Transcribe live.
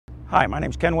Hi, my name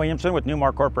is Ken Williamson with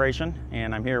NEWMAR Corporation,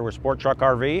 and I'm here with Sport Truck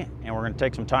RV, and we're going to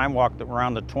take some time walk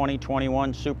around the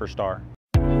 2021 Superstar.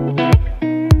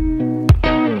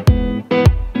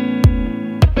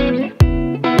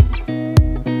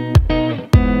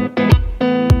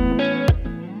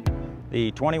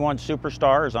 The 21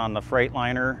 Superstar is on the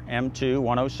Freightliner M2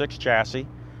 106 chassis,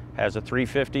 has a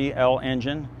 350L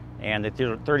engine and the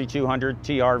 3200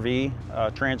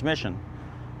 TRV transmission.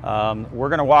 We're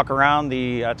going to walk around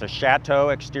it's a Chateau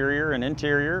exterior and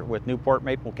interior with Newport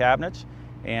maple cabinets,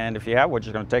 and if you have, we're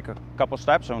just going to take a couple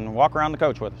steps and walk around the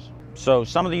coach with us. So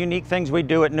some of the unique things we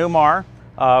do at NEWMAR,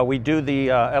 we do the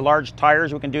large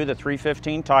tires. We can do the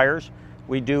 315 tires.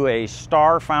 We do a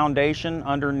star foundation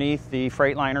underneath the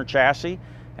Freightliner chassis,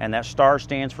 and that star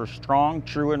stands for strong,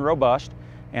 true, and robust,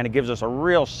 and it gives us a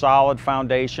real solid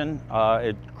foundation.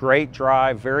 Great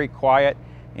drive, very quiet.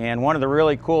 And one of the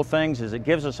really cool things is it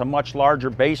gives us a much larger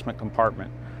basement compartment.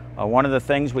 One of the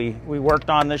things we worked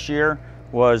on this year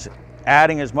was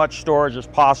adding as much storage as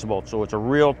possible. So it's a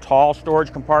real tall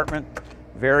storage compartment,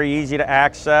 very easy to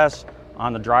access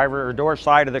on the driver or door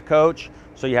side of the coach.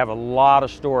 So you have a lot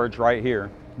of storage right here.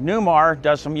 NEWMAR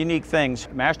does some unique things.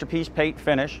 Masterpiece paint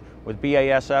finish with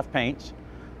BASF paints.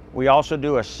 We also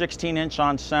do a 16-inch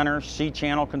on center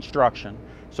C-channel construction.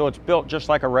 So it's built just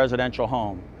like a residential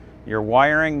home. Your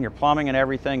wiring, your plumbing, and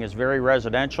everything is very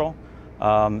residential.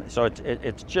 So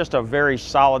it's just a very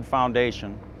solid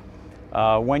foundation.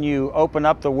 When you open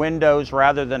up the windows,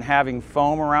 rather than having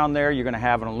foam around there, you're going to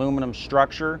have an aluminum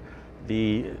structure.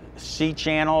 The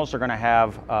C-channels are going to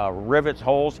have rivets,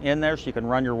 holes in there, so you can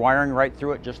run your wiring right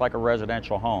through it just like a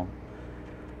residential home.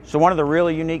 So one of the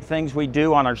really unique things we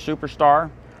do on our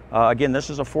Superstar, again, this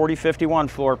is a 4051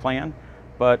 floor plan,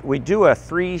 but we do a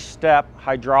 3-step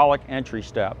hydraulic entry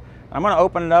step. I'm going to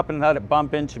open it up and let it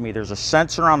bump into me. There's a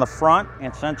sensor on the front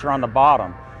and sensor on the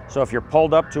bottom. So if you're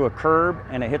pulled up to a curb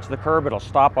and it hits the curb, it'll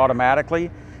stop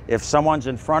automatically. If someone's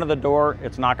in front of the door,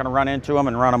 it's not going to run into them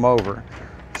and run them over.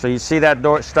 So you see that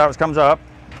door comes up,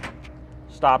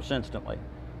 stops instantly.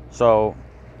 So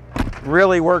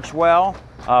really works well.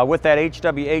 With that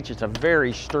HWH, it's a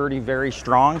very sturdy, very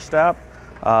strong step.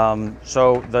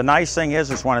 So the nice thing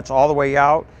is when it's all the way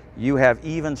out, you have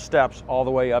even steps all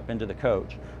the way up into the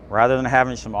coach. Rather than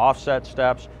having some offset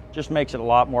steps, just makes it a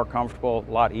lot more comfortable,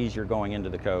 a lot easier going into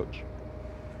the coach.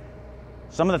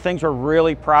 Some of the things we're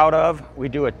really proud of, we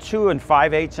do a 2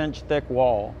 5/8 inch thick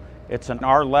wall. It's an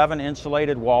R11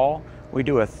 insulated wall. We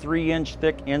do a 3-inch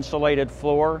thick insulated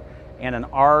floor and an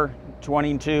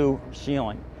R22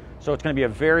 ceiling. So it's going to be a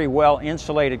very well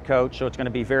insulated coach, so it's going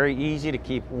to be very easy to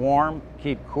keep warm,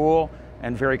 keep cool,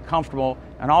 and very comfortable.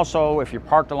 And also, if you're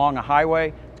parked along a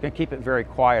highway, it's going to keep it very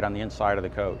quiet on the inside of the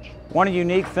coach. One of the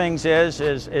unique things is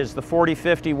the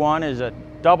 4051 is a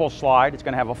double slide. It's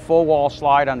going to have a full wall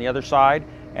slide on the other side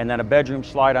and then a bedroom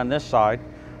slide on this side.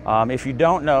 If you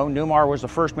don't know, NEWMAR was the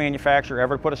first manufacturer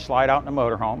ever to put a slide out in a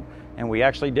motorhome, and we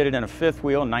actually did it in a fifth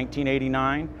wheel in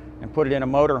 1989 and put it in a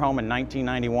motorhome in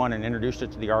 1991 and introduced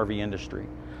it to the RV industry.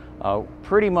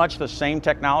 Pretty much the same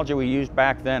technology we used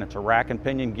back then. It's a rack and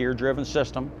pinion gear driven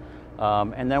system.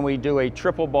 And then we do a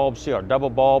triple bulb seal, a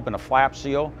double bulb and a flap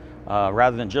seal,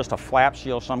 rather than just a flap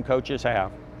seal some coaches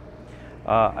have.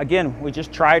 Again, we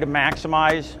just try to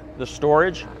maximize the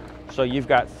storage. So you've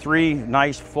got 3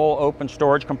 nice full open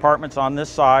storage compartments on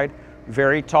this side,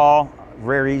 very tall,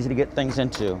 very easy to get things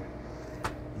into.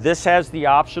 This has the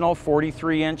optional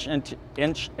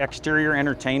 43-inch exterior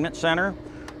entertainment center.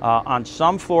 On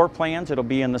some floor plans, it'll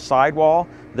be in the sidewall.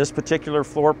 This particular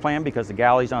floor plan, because the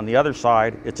galley's on the other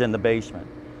side, it's in the basement.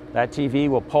 That TV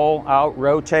will pull out,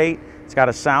 rotate. It's got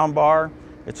a sound bar.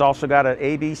 It's also got an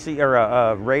ABC or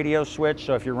a radio switch.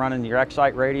 So if you're running your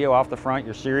Excite radio off the front,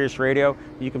 your Sirius radio,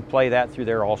 you can play that through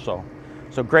there also.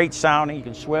 So great sounding. You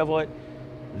can swivel it.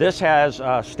 This has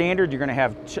standard. You're going to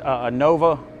have a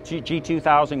Nova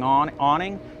G2000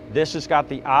 awning. This has got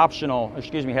the optional, has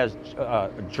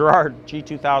Gerard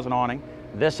G2000 awning.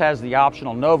 This has the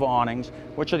optional Nova awnings,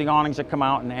 which are the awnings that come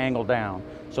out and angle down.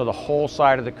 So the whole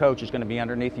side of the coach is going to be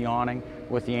underneath the awning.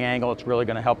 With the angle, it's really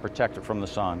going to help protect it from the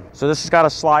sun. So this has got a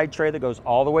slide tray that goes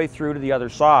all the way through to the other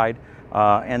side.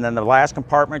 And then the last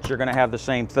compartment, you're going to have the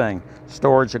same thing.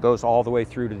 Storage that goes all the way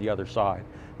through to the other side.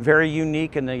 Very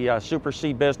unique in the Super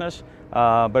C business,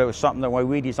 but it was something that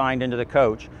we designed into the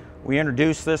coach. We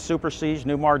introduced this Super C's,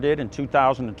 NEWMAR did, in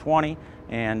 2020,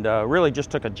 and really just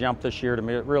took a jump this year to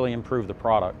really improve the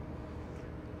product.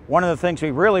 One of the things we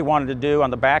really wanted to do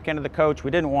on the back end of the coach, we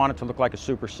didn't want it to look like a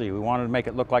Super C. We wanted to make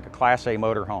it look like a Class A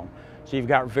motorhome. So you've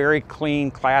got very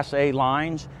clean Class A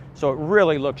lines, so it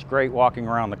really looks great walking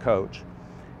around the coach.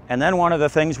 And then one of the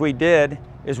things we did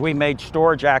is we made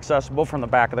storage accessible from the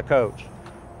back of the coach.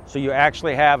 So you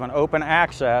actually have an open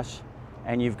access,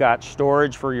 and you've got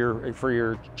storage for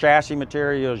your chassis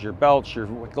materials, your belts, your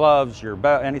gloves, your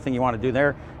belt, anything you want to do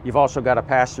there. You've also got a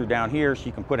pass-through down here, so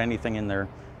you can put anything in there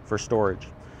for storage.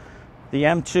 The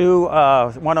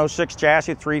M2 106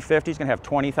 chassis 350 is going to have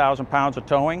 20,000 pounds of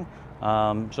towing,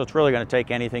 so it's really going to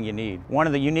take anything you need. One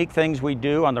of the unique things we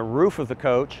do on the roof of the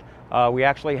coach, we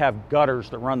actually have gutters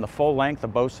that run the full length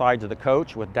of both sides of the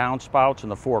coach with downspouts in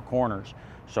the four corners.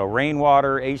 So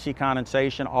rainwater, AC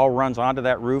condensation, all runs onto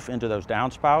that roof into those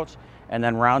downspouts and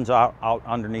then runs out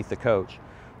underneath the coach.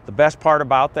 The best part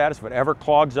about that is if it ever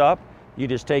clogs up, you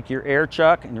just take your air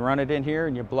chuck and you run it in here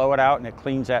and you blow it out, and it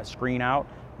cleans that screen out.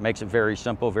 It makes it very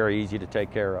simple, very easy to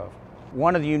take care of.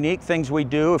 One of the unique things we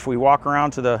do, if we walk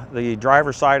around to the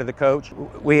driver's side of the coach,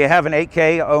 we have an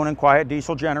 8K own and quiet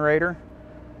diesel generator.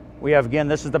 We have, again,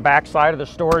 this is the back side of the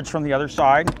storage from the other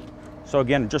side. So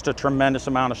again, just a tremendous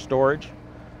amount of storage.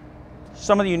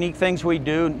 Some of the unique things we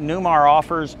do, NEWMAR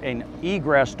offers an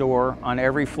egress door on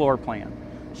every floor plan.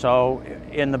 So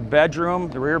in the bedroom,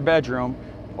 the rear bedroom,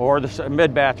 or the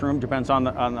mid bathroom, depends on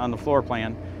the floor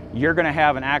plan, you're going to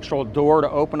have an actual door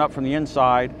to open up from the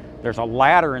inside. There's a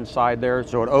ladder inside there,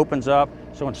 so it opens up.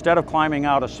 So instead of climbing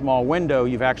out a small window,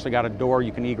 you've actually got a door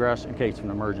you can egress in case of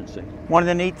an emergency. One of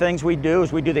the neat things we do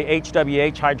is we do the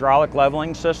HWH hydraulic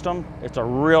leveling system. It's a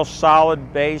real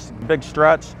solid base, big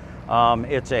struts.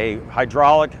 It's a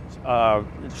hydraulic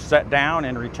set down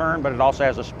and return, but it also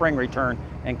has a spring return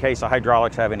in case the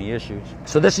hydraulics have any issues.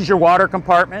 So this is your water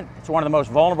compartment. It's one of the most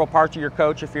vulnerable parts of your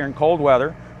coach if you're in cold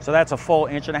weather. So that's a full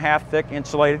 1.5 inch thick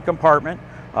insulated compartment.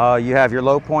 You have your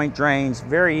low point drains,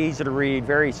 very easy to read,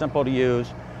 very simple to use.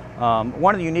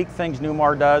 One of the unique things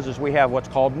NEWMAR does is we have what's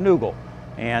called Noogle.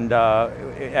 And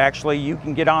actually you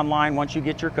can get online once you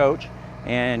get your coach,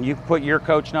 and you can put your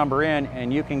coach number in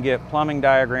and you can get plumbing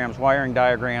diagrams, wiring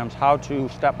diagrams, how-to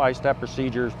step-by-step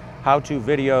procedures, how-to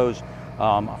videos,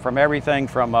 from everything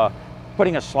from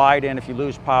putting a slide in if you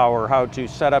lose power, how to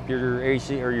set up your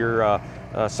AC or your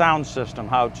sound system,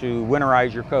 how to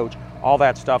winterize your coach. All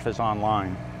that stuff is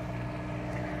online.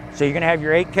 So you're going to have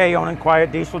your 8K own and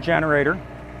quiet diesel generator.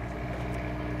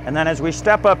 And then as we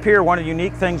step up here, one of the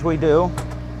unique things we do,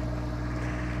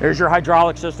 there's your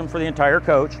hydraulic system for the entire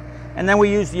coach. And then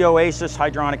we use the Oasis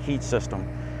hydronic heat system.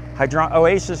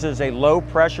 Oasis is a low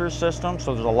pressure system,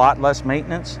 so there's a lot less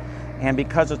maintenance. And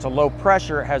because it's a low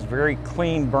pressure, it has very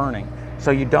clean burning. So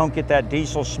you don't get that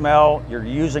diesel smell. You're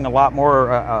using a lot more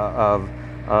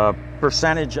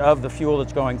percentage of the fuel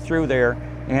that's going through there.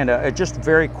 And it's just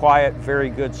very quiet, very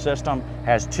good system.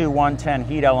 Has two 110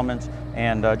 heat elements,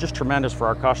 and just tremendous for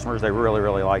our customers. They really,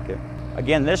 really like it.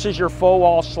 Again, this is your full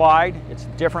wall slide. It's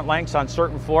different lengths on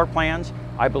certain floor plans.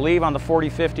 I believe on the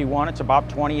 4051 it's about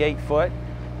 28 foot.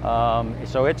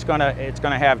 So it's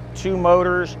gonna have two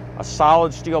motors, a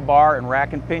solid steel bar, and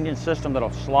rack and pinion system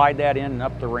that'll slide that in and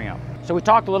up the ramp. So we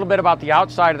talked a little bit about the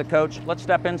outside of the coach. Let's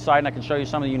step inside and I can show you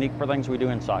some of the unique things we do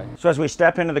inside. So as we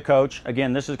step into the coach,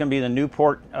 again, this is going to be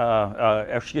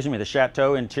the the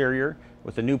Chateau interior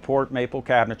with the Newport maple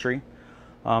cabinetry.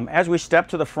 As we step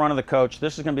to the front of the coach,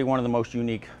 this is going to be one of the most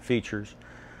unique features.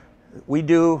 We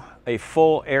do a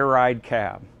full air ride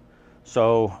cab.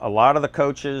 So a lot of the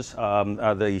coaches,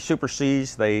 the Super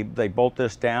Cs, they bolt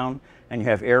this down and you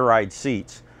have air ride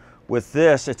seats. With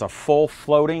this, it's a full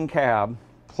floating cab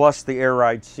plus the air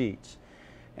ride seats.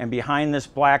 And behind this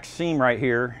black seam right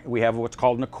here, we have what's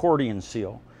called an accordion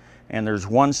seal. And there's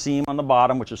one seam on the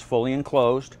bottom which is fully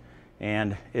enclosed.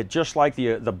 And it just like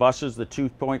the buses, the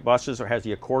 2-point buses, has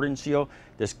the accordion seal.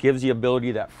 This gives the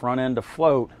ability that front end to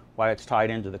float while it's tied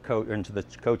into the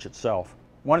coach itself.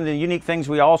 One of the unique things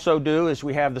we also do is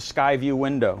we have the sky view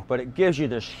window, but it gives you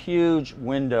this huge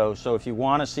window. So if you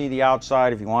want to see the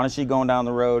outside, if you want to see going down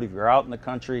the road, if you're out in the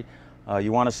country,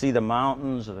 you want to see the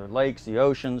mountains, or the lakes, the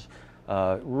oceans,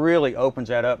 really opens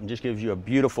that up and just gives you a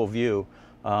beautiful view.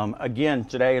 Again,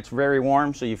 today it's very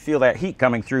warm, so you feel that heat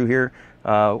coming through here.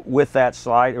 With that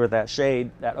slide or that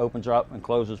shade, that opens up and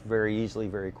closes very easily,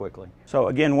 very quickly. So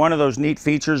again, one of those neat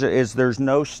features is there's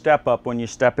no step up when you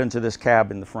step into this cab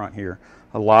in the front here.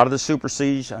 A lot of the Super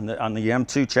Cs on the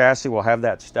M2 chassis will have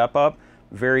that step up,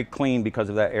 very clean because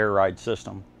of that air ride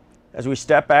system. As we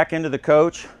step back into the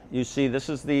coach, you see this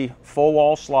is the full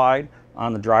wall slide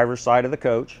on the driver's side of the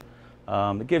coach.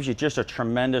 It gives you just a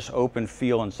tremendous open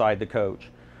feel inside the coach.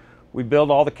 We build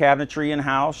all the cabinetry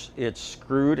in-house. It's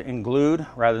screwed and glued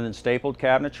rather than stapled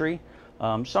cabinetry.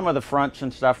 Some of the fronts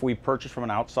and stuff we purchase from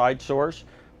an outside source,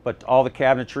 but all the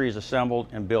cabinetry is assembled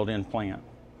and built in plant.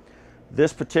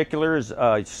 This particular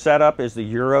setup is the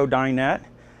Euro dinette.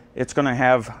 It's going to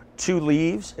have 2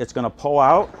 leaves. It's going to pull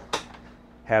out,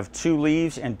 have 2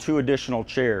 leaves and 2 additional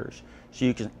chairs. So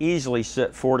you can easily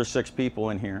sit 4 to 6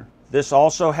 people in here. This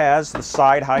also has the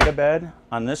side hide-a-bed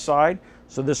on this side.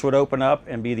 So this would open up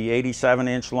and be the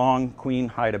 87-inch long queen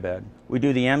hide-a-bed. We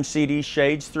do the MCD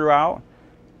shades throughout.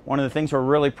 One of the things we're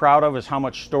really proud of is how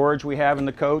much storage we have in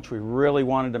the coach. We really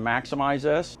wanted to maximize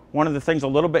this. One of the things a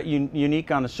little bit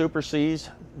unique on the Super Cs,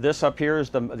 this up here is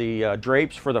the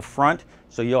drapes for the front.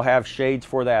 So you'll have shades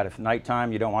for that. If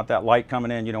nighttime you don't want that light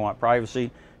coming in, you don't want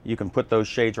privacy, you can put those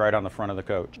shades right on the front of the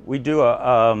coach. We do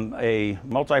a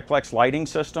multiplex lighting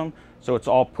system. So it's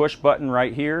all push button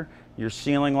right here. Your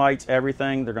ceiling lights,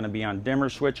 everything, they're going to be on dimmer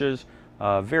switches.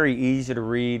 Very easy to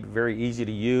read, very easy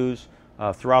to use.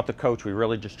 Throughout the coach, we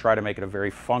really just try to make it a very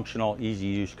functional, easy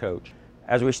use coach.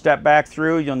 As we step back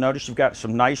through, you'll notice you've got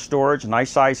some nice storage,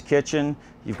 nice sized kitchen.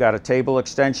 You've got a table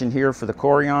extension here for the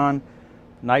Corian,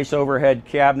 nice overhead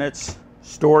cabinets,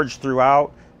 storage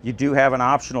throughout. You do have an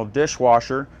optional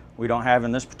dishwasher. We don't have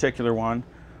in this particular one.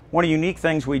 One of the unique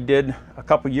things we did a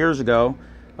couple years ago,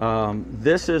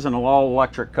 this is an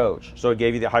all-electric coach. So it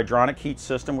gave you the hydronic heat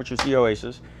system, which is the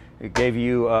Oasis. It gave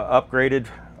you upgraded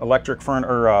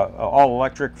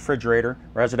all-electric refrigerator,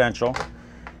 residential.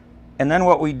 And then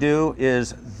what we do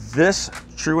is this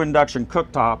true induction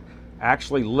cooktop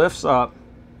actually lifts up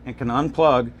and can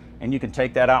unplug, and you can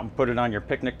take that out and put it on your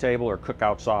picnic table or cook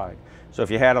outside. So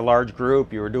if you had a large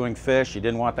group, you were doing fish, you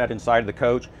didn't want that inside the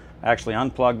coach, actually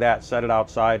unplug that, set it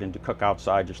outside, and to cook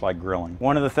outside just like grilling.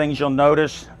 One of the things you'll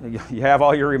notice, you have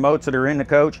all your remotes that are in the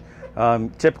coach.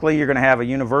 Typically you're going to have a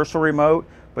universal remote,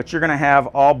 but you're going to have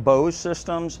all Bose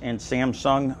systems and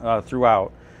Samsung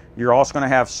throughout. You're also going to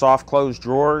have soft close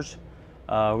drawers.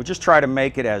 We just try to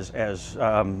make it as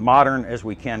modern as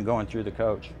we can going through the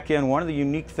coach. Again, one of the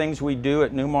unique things we do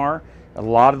at NEWMAR, a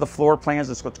lot of the floor plans,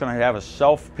 it's going to have a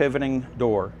self-pivoting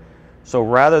door. So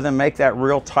rather than make that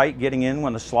real tight getting in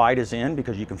when the slide is in,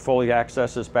 because you can fully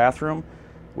access this bathroom,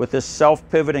 with this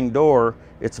self-pivoting door,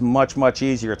 it's much, much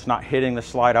easier. It's not hitting the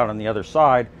slide out on the other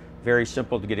side. Very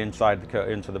simple to get inside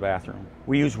into the bathroom.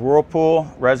 We use Whirlpool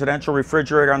residential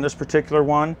refrigerator on this particular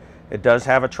one. It does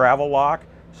have a travel lock,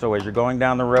 so as you're going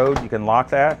down the road, you can lock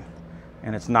that,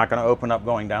 and it's not going to open up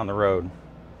going down the road.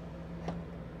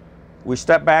 We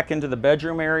step back into the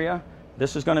bedroom area.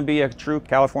 This is going to be a true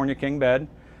California king bed.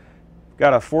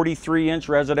 Got a 43-inch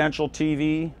residential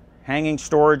TV, hanging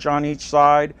storage on each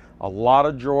side, a lot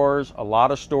of drawers, a lot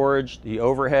of storage, the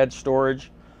overhead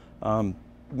storage.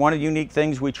 One of the unique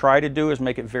things we try to do is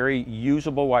make it very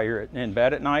usable while you're in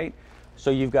bed at night. So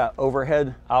you've got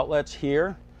overhead outlets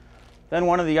here. Then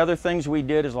one of the other things we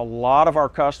did is a lot of our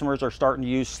customers are starting to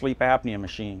use sleep apnea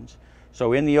machines.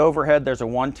 So in the overhead there's a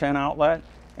 110 outlet,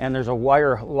 and there's a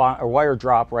wire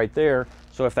drop right there.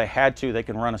 So if they had to, they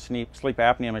can run a sleep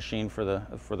apnea machine for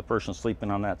the person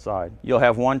sleeping on that side. You'll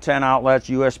have 110 outlets,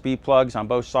 USB plugs on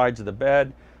both sides of the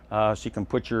bed, so you can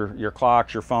put your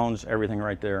clocks, your phones, everything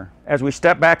right there. As we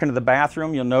step back into the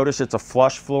bathroom, you'll notice it's a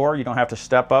flush floor. You don't have to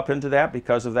step up into that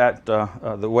because of that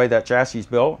the way that chassis is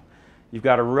built. You've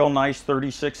got a real nice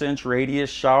 36-inch radius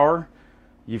shower.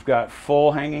 You've got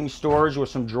full hanging storage with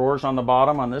some drawers on the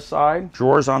bottom on this side,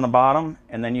 drawers on the bottom,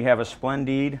 and then you have a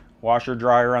Splendide washer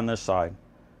dryer on this side.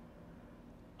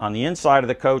 On the inside of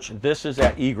the coach, this is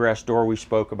that egress door we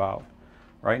spoke about.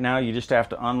 Right now you just have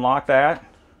to unlock that,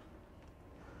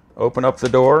 open up the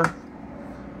door,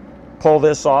 pull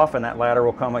this off, and that ladder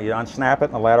will come, you unsnap it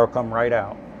and the ladder will come right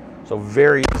out. So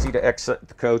very easy to exit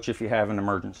the coach if you have an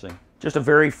emergency. Just a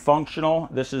very functional,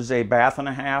 this is a bath and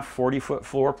a half, 40-foot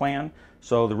floor plan.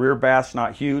 So the rear bath's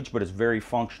not huge, but it's very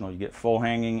functional. You get full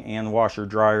hanging and washer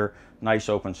dryer, nice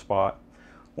open spot.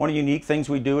 One of the unique things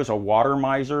we do is a water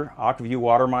miser, AquaView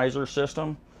water miser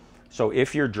system. So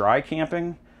if you're dry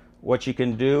camping, what you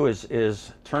can do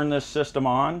is turn this system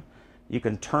on. You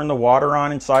can turn the water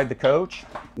on inside the coach.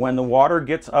 When the water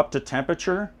gets up to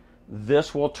temperature,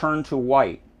 this will turn to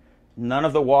white. None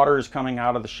of the water is coming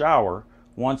out of the shower.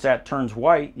 Once that turns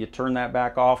white, you turn that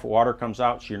back off, water comes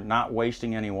out, so you're not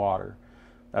wasting any water.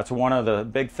 That's one of the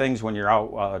big things when you're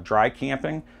out dry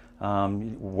camping.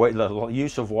 The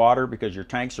use of water, because your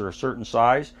tanks are a certain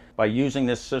size. By using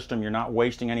this system, you're not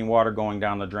wasting any water going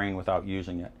down the drain without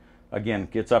using it. Again,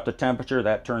 it gets up to temperature,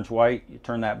 that turns white, you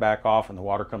turn that back off, and the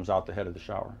water comes out the head of the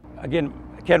shower. Again,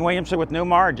 Ken Williamson with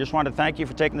NEWMAR. I just wanted to thank you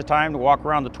for taking the time to walk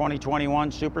around the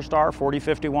 2021 Superstar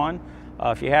 4051.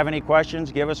 If you have any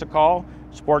questions, give us a call.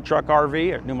 Sport Truck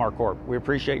RV at NEWMAR Corp. We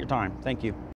appreciate your time. Thank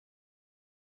you.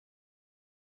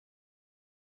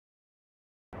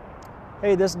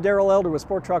 Hey, this is Daryl Elder with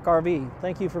Sport Truck RV.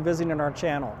 Thank you for visiting our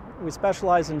channel. We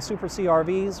specialize in Super C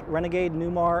RVs, Renegade,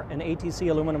 NEWMAR, and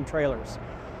ATC aluminum trailers.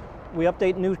 We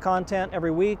update new content every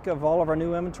week of all of our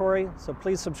new inventory, so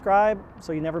please subscribe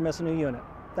so you never miss a new unit.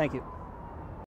 Thank you.